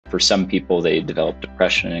for some people, they develop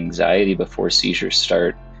depression and anxiety before seizures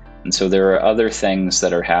start. And so there are other things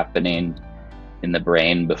that are happening in the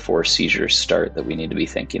brain before seizures start that we need to be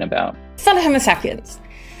thinking about. Fellow Homo sapiens.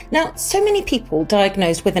 Now, so many people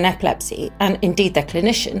diagnosed with an epilepsy, and indeed their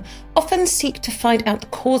clinician, often seek to find out the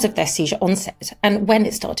cause of their seizure onset and when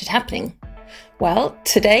it started happening. Well,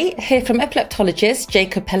 today, hear from epileptologist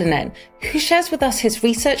Jacob Pellinen, who shares with us his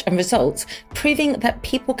research and results proving that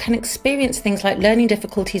people can experience things like learning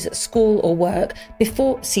difficulties at school or work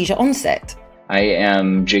before seizure onset. I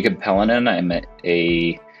am Jacob Pellinen. I'm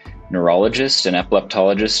a neurologist and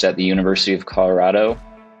epileptologist at the University of Colorado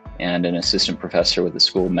and an assistant professor with the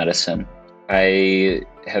School of Medicine. I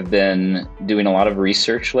have been doing a lot of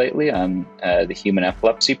research lately on the Human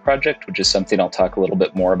Epilepsy Project, which is something I'll talk a little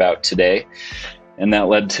bit more about today. And that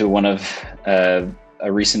led to one of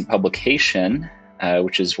a recent publication,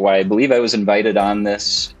 which is why I believe I was invited on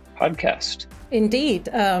this podcast. Indeed.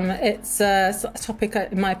 It's a topic,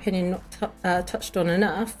 in my opinion, not touched on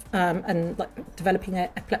enough, and like developing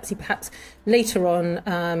epilepsy perhaps later on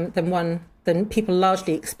than people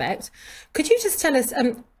largely expect. Could you just tell us,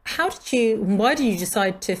 why did you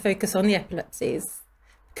decide to focus on the epilepsies?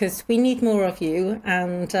 Because we need more of you,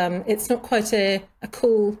 and it's not quite a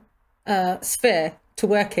cool sphere to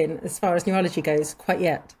work in as far as neurology goes quite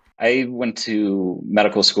yet. I went to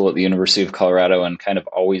medical school at the University of Colorado and kind of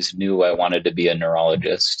always knew I wanted to be a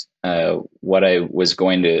neurologist. What I was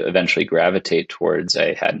going to eventually gravitate towards,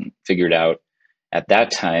 I hadn't figured out at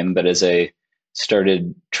that time, but as I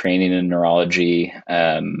started training in neurology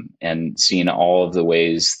and seeing all of the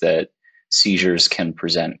ways that seizures can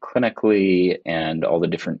present clinically and all the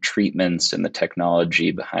different treatments and the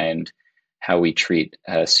technology behind how we treat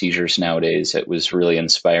seizures nowadays, it was really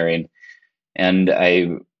inspiring. And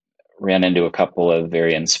I ran into a couple of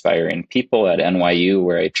very inspiring people at NYU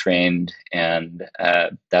where I trained, and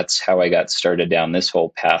that's how I got started down this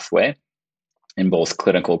whole pathway in both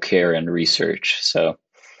clinical care and research. So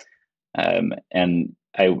and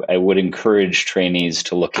I would encourage trainees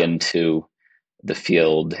to look into the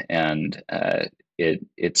field, and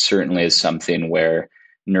it certainly is something where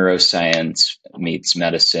neuroscience meets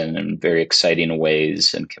medicine in very exciting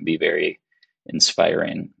ways and can be very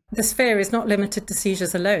inspiring. The sphere is not limited to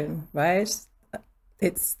seizures alone, right?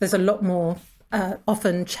 There's a lot more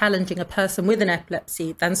often challenging a person with an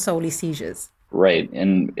epilepsy than solely seizures. Right.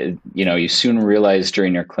 And, you soon realize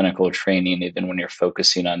during your clinical training, even when you're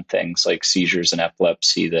focusing on things like seizures and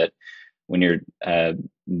epilepsy, that when your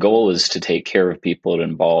goal is to take care of people, it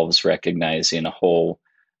involves recognizing a whole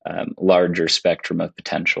larger spectrum of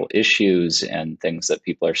potential issues and things that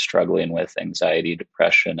people are struggling with, anxiety,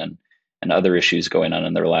 depression, and other issues going on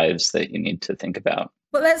in their lives that you need to think about.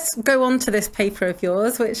 Well, let's go on to this paper of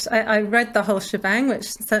yours, which I read the whole shebang, which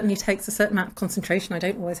certainly takes a certain amount of concentration I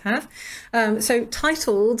don't always have. So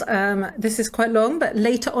titled, this is quite long, but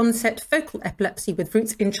Later Onset Focal Epilepsy with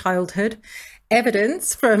Roots in Childhood,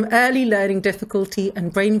 Evidence from Early Learning Difficulty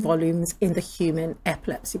and Brain Volumes in the Human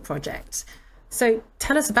Epilepsy Project. So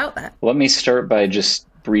tell us about that. Let me start by just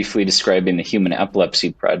briefly describing the Human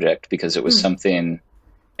Epilepsy Project, because it was something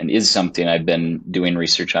and is something I've been doing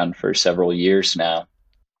research on for several years now.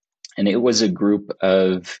 And it was a group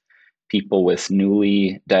of people with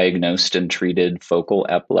newly diagnosed and treated focal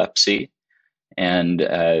epilepsy. And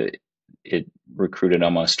it recruited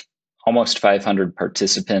almost 500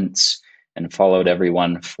 participants and followed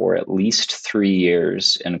everyone for at least 3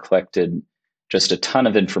 years and collected just a ton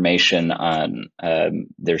of information on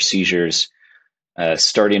their seizures,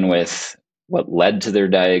 starting with what led to their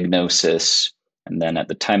diagnosis, and then at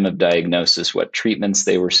the time of diagnosis, what treatments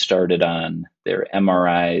they were started on, their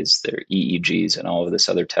MRIs, their EEGs, and all of this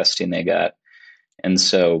other testing they got. And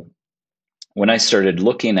so when I started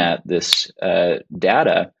looking at this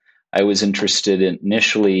data, I was interested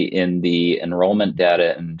initially in the enrollment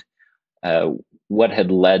data and what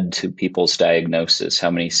had led to people's diagnosis, how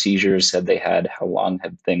many seizures had they had, how long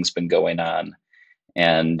had things been going on.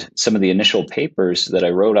 And some of the initial papers that I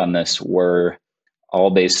wrote on this were all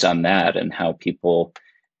based on that and how people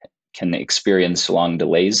can experience long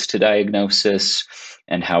delays to diagnosis,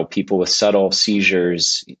 and how people with subtle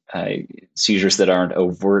seizures, seizures that aren't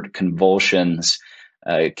overt convulsions,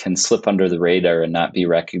 can slip under the radar and not be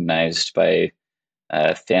recognized by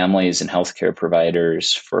families and healthcare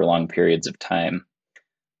providers for long periods of time.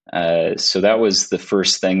 So that was the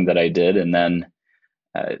first thing that I did. And then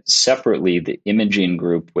separately, the imaging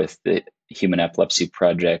group with the Human Epilepsy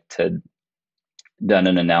Project had done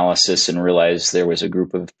an analysis and realized there was a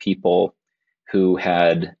group of people who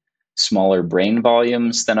had smaller brain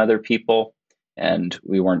volumes than other people. And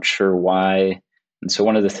we weren't sure why. And so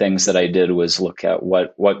one of the things that I did was look at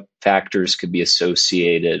what factors could be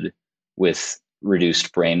associated with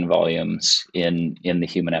reduced brain volumes in the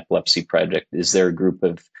Human Epilepsy Project. Is there a group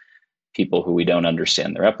of people who we don't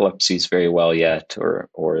understand their epilepsies very well yet, or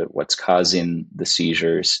what's causing the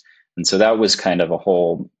seizures? And so that was kind of a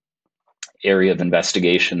whole area of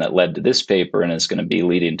investigation that led to this paper, and is going to be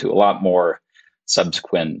leading to a lot more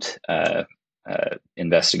subsequent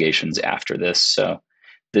investigations after this. So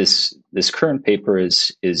this current paper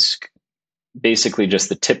is basically just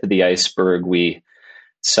the tip of the iceberg. We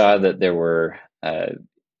saw that there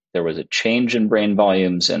was a change in brain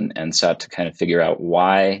volumes, and sought to kind of figure out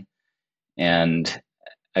why. And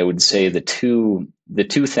I would say the two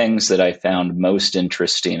things that I found most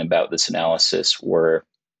interesting about this analysis were,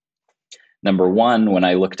 number one, when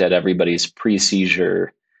I looked at everybody's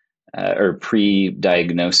pre-seizure or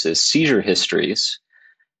pre-diagnosis seizure histories,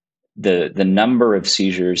 the number of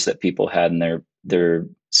seizures that people had in their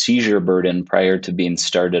seizure burden prior to being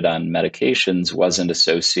started on medications wasn't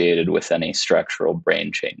associated with any structural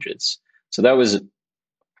brain changes. So that was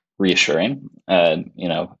reassuring.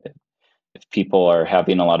 If people are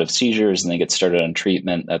having a lot of seizures and they get started on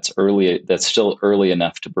treatment, that's still early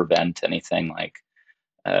enough to prevent anything like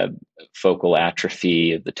focal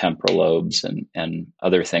atrophy of the temporal lobes and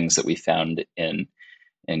other things that we found in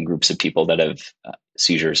groups of people that have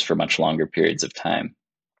seizures for much longer periods of time.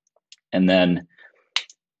 And then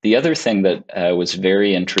the other thing that was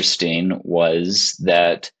very interesting was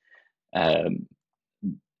that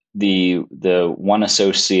the one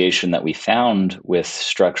association that we found with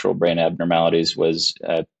structural brain abnormalities was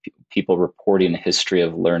people reporting a history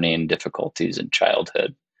of learning difficulties in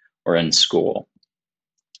childhood or in school.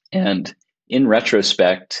 And in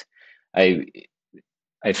retrospect, I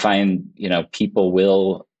find, people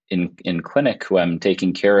will in clinic who I'm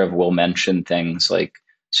taking care of will mention things like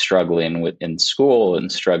struggling in school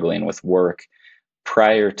and struggling with work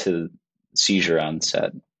prior to seizure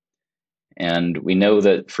onset. And we know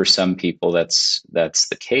that for some people that's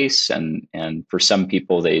the case, and for some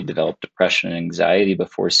people they develop depression and anxiety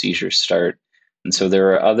before seizures start. And so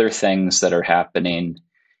there are other things that are happening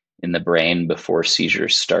in the brain before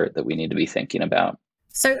seizures start that we need to be thinking about.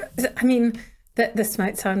 So, I mean, this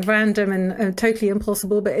might sound random and totally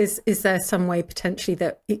impossible, but is there some way potentially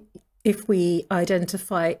that if we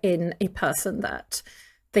identify in a person that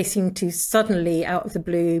they seem to suddenly, out of the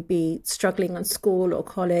blue, be struggling in school or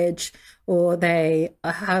college, or they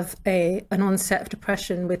have an onset of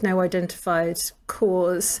depression with no identified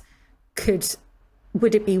cause,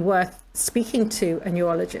 would it be worth speaking to a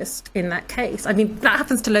neurologist in that case? I mean, that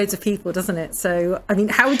happens to loads of people, doesn't it? So, I mean,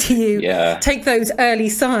 how do you take those early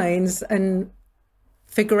signs and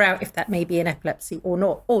figure out if that may be an epilepsy or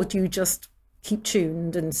not? Or do you just keep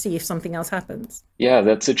tuned and see if something else happens? Yeah,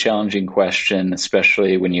 that's a challenging question,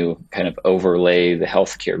 especially when you kind of overlay the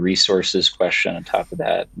healthcare resources question on top of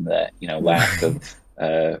that, and the lack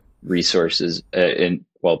of resources,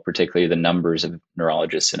 particularly the numbers of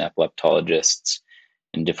neurologists and epileptologists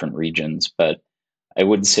in different regions. But I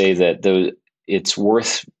would say that it's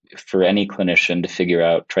worth for any clinician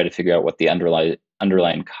to try to figure out what the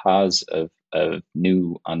underlying cause of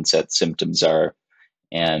new onset symptoms are.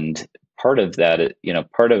 And part of that,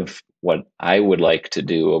 part of what I would like to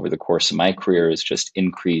do over the course of my career is just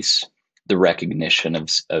increase the recognition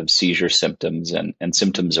of seizure symptoms and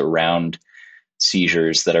symptoms around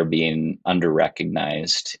seizures that are being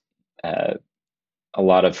under-recognized. A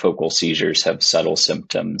lot of focal seizures have subtle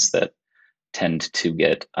symptoms that tend to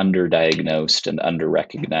get underdiagnosed and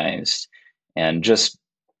under-recognized. And just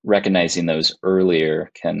recognizing those earlier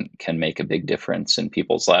can make a big difference in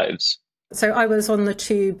people's lives. So I was on the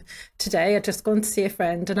tube today. I'd just gone to see a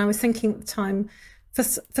friend, and I was thinking at the time, for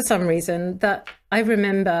some reason, that I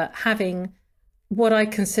remember having what I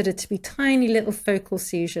considered to be tiny little focal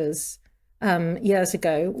seizures years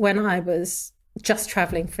ago when I was just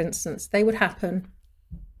traveling, for instance. They would happen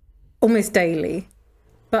almost daily,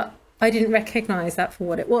 but I didn't recognize that for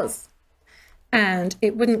what it was. And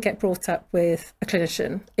it wouldn't get brought up with a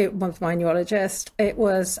clinician. It was my neurologist.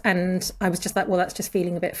 And I was just like, well, that's just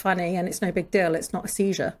feeling a bit funny and it's no big deal. It's not a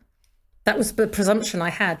seizure. That was the presumption I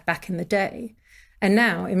had back in the day. And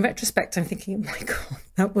now in retrospect, I'm thinking, oh my God,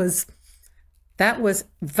 that was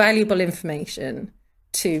valuable information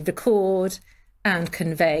to record and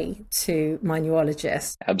convey to my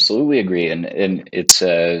neurologist. Absolutely agree. And it's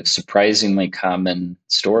a surprisingly common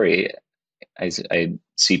story. I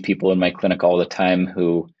see people in my clinic all the time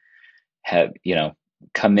who have,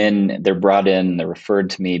 come in, they're brought in, they're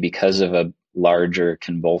referred to me because of a larger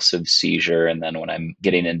convulsive seizure. And then when I'm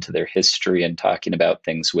getting into their history and talking about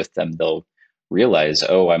things with them, they'll realize,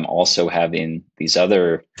 oh, I'm also having these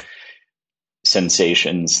other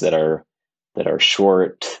sensations that are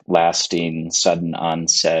short lasting, sudden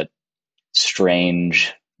onset,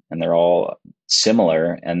 strange, and they're all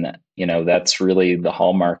similar. And that's really the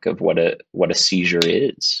hallmark of what a seizure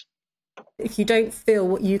is. If you don't feel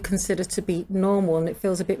what you consider to be normal and it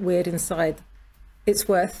feels a bit weird inside, it's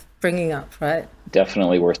worth bringing up, right?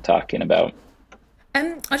 Definitely worth talking about.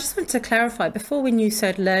 And I just wanted to clarify, before when you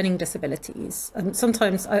said learning disabilities,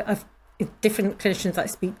 sometimes I've different clinicians I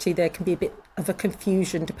speak to, there can be a bit of a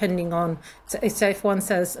confusion depending on, so if one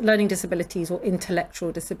says learning disabilities or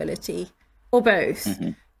intellectual disability, or both.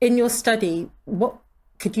 Mm-hmm. In your study,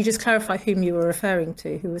 could you just clarify whom you were referring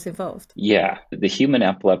to, who was involved? Yeah, the Human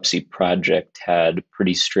Epilepsy Project had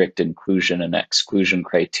pretty strict inclusion and exclusion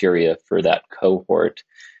criteria for that cohort,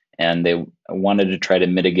 and they wanted to try to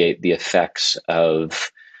mitigate the effects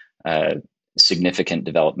of significant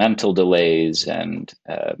developmental delays and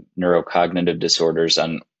neurocognitive disorders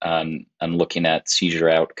on looking at seizure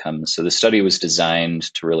outcomes. So the study was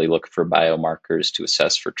designed to really look for biomarkers to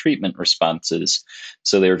assess for treatment responses.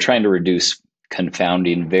 So they were trying to reduce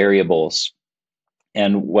confounding variables.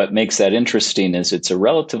 And what makes that interesting is it's a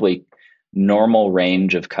relatively normal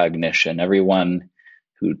range of cognition. Everyone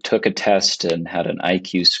who took a test and had an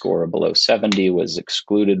IQ score below 70 was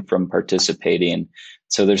excluded from participating.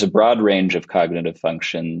 So there's a broad range of cognitive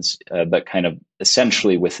functions, but kind of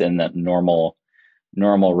essentially within that normal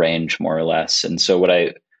range, more or less. And so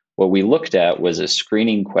what we looked at was a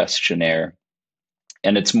screening questionnaire,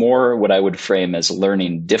 and it's more what I would frame as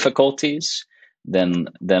learning difficulties than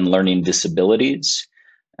learning disabilities.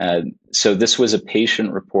 So this was a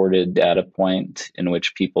patient-reported data point in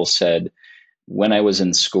which people said, when I was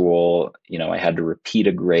in school, I had to repeat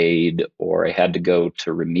a grade, or I had to go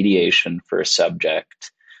to remediation for a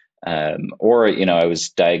subject, or I was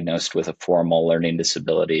diagnosed with a formal learning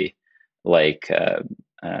disability, and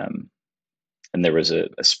there was a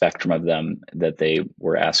spectrum of them that they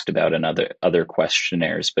were asked about in other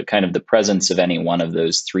questionnaires. But kind of the presence of any one of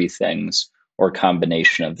those three things, or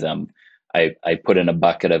combination of them, I put in a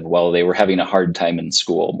bucket of, well, they were having a hard time in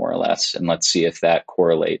school, more or less, and let's see if that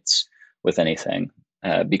correlates with anything.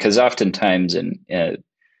 Because oftentimes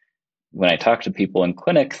when I talk to people in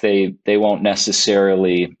clinic, they won't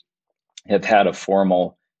necessarily have had a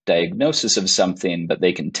formal diagnosis of something, but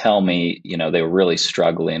they can tell me, they were really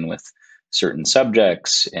struggling with certain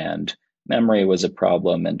subjects, and memory was a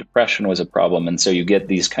problem, and depression was a problem. And so you get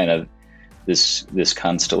these kind of this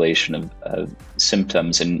constellation of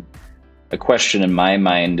symptoms. And a question in my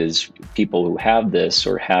mind is, people who have this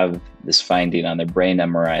or have this finding on their brain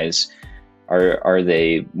MRIs, are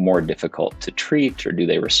they more difficult to treat, or do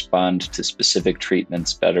they respond to specific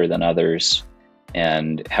treatments better than others?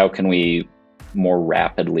 And how can we more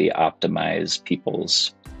rapidly optimize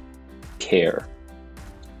people's care?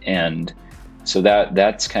 And so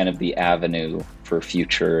that's kind of the avenue for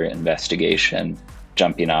future investigation,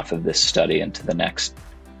 jumping off of this study into the next.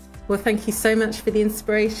 Well, thank you so much for the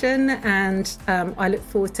inspiration, and I look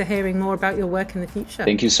forward to hearing more about your work in the future.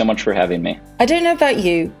 Thank you so much for having me. I don't know about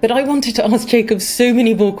you, but I wanted to ask Jacob so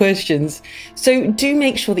many more questions. So do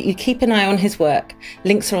make sure that you keep an eye on his work.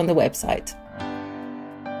 Links are on the website.